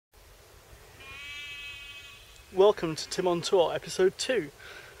welcome to Tim on Tour episode 2,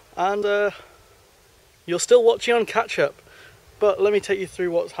 and you're still watching on catch up, but let me take you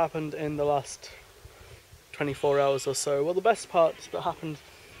through what's happened in the last 24 hours or so. Well, the best part that happened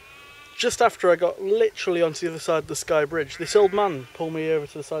just after I got literally onto the other side of the Skye bridge. This old man pulled me over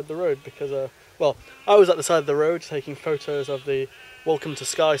to the side of the road because, well, I was at the side of the road taking photos of the Welcome to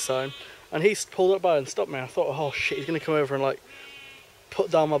Skye sign, and he pulled up by and stopped me. I thought, oh shit, he's going to come over and like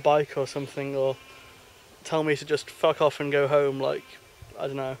put down my bike or something, or tell me to just fuck off and go home, like, I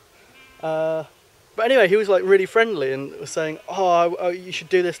don't know. But anyway, he was like really friendly and was saying, oh, you should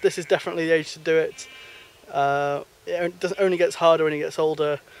do this, this is definitely the age to do it. It only gets harder when he gets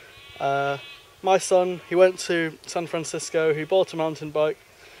older. My son, he went to San Francisco, he bought a mountain bike,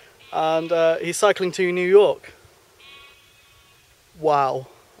 and he's cycling to New York. Wow.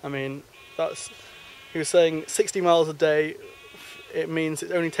 I mean, he was saying 60 miles a day, it means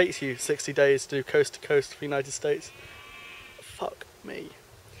it only takes you 60 days to do coast to coast for the United States. Fuck me.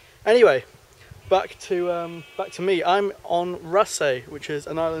 Anyway, back to me. I'm on Rasaay, which is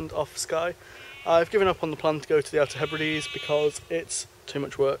an island off Skye. I've given up on the plan to go to the Outer Hebrides because it's too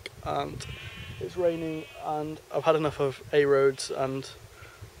much work and it's raining, and I've had enough of A roads and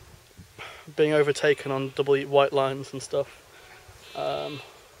being overtaken on double white lines and stuff.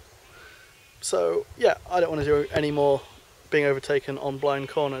 So yeah, I don't want to do any more being overtaken on blind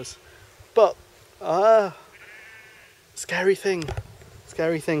corners. But scary thing,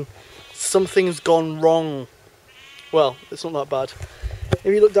 something's gone wrong. Well, it's not that bad.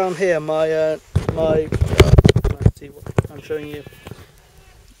 If you look down here, let's see what I'm showing you.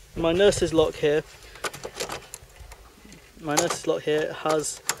 My nurse's lock here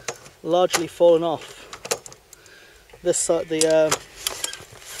has largely fallen off. This side,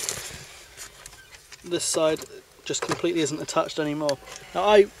 this side just completely isn't attached anymore. Now,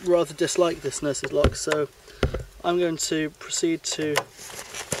 I rather dislike this nurse's lock, so I'm going to proceed to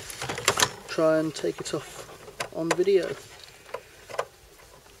try and take it off on video,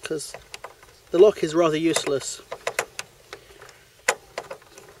 because the lock is rather useless.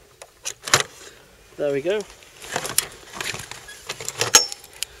 There we go.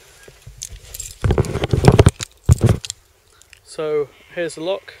 So here's the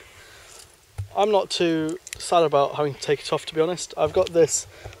lock. I'm not too sad about having to take it off, to be honest. I've got this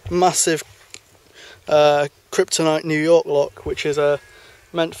massive kryptonite New York lock, which is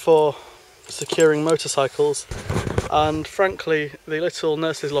meant for securing motorcycles, and frankly the little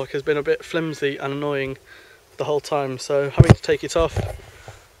nurse's lock has been a bit flimsy and annoying the whole time, so having to take it off,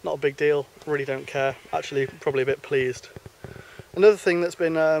 not a big deal, really don't care, actually probably a bit pleased. Another thing that's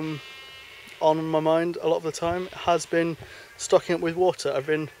been on my mind a lot of the time has been stocking up with water. I've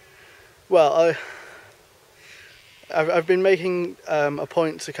been making a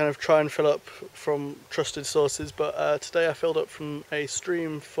point to kind of try and fill up from trusted sources, but today I filled up from a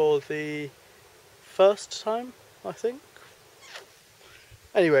stream for the first time, I think.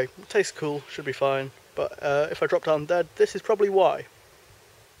 Anyway, it tastes cool, should be fine, but if I drop down dead, this is probably why.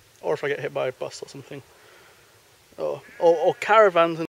 Or if I get hit by a bus or something. Or caravans and